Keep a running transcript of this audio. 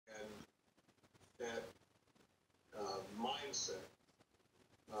mindset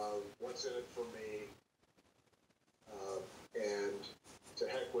of what's in it for me, and to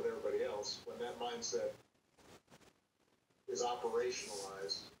heck with everybody else, when that mindset is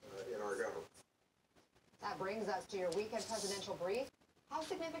operationalized in our government. That brings us to your weekend presidential brief. How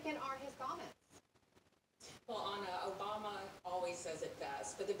significant are his comments? Well, Anna, Obama always says it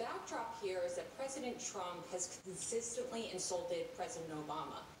best, but the backdrop here is that President Trump has consistently insulted President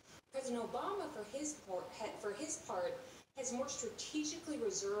Obama. President Obama, for his part, has more strategically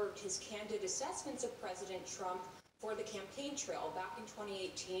reserved his candid assessments of President Trump for the campaign trail. Back in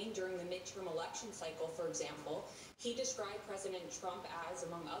 2018, during the midterm election cycle, for example, he described President Trump as,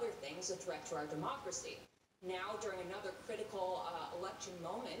 among other things, a threat to our democracy. Now, during another critical election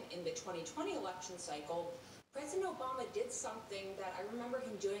moment in the 2020 election cycle, President Obama did something that I remember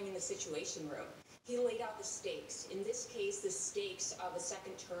him doing in the Situation Room. He laid out the stakes, in this case, the stakes of a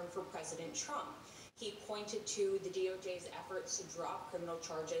second term for President Trump. He pointed to the DOJ's efforts to drop criminal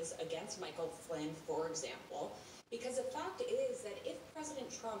charges against Michael Flynn, for example, because the fact is that if President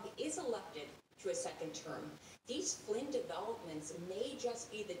Trump is elected to a second term, these Flynn developments may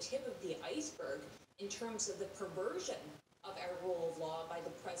just be the tip of the iceberg in terms of the perversion of our rule of law by the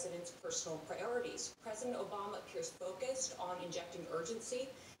president's personal priorities. President Obama appears focused on injecting urgency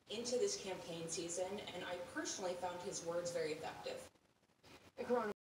into this campaign season, and I personally found his words very effective.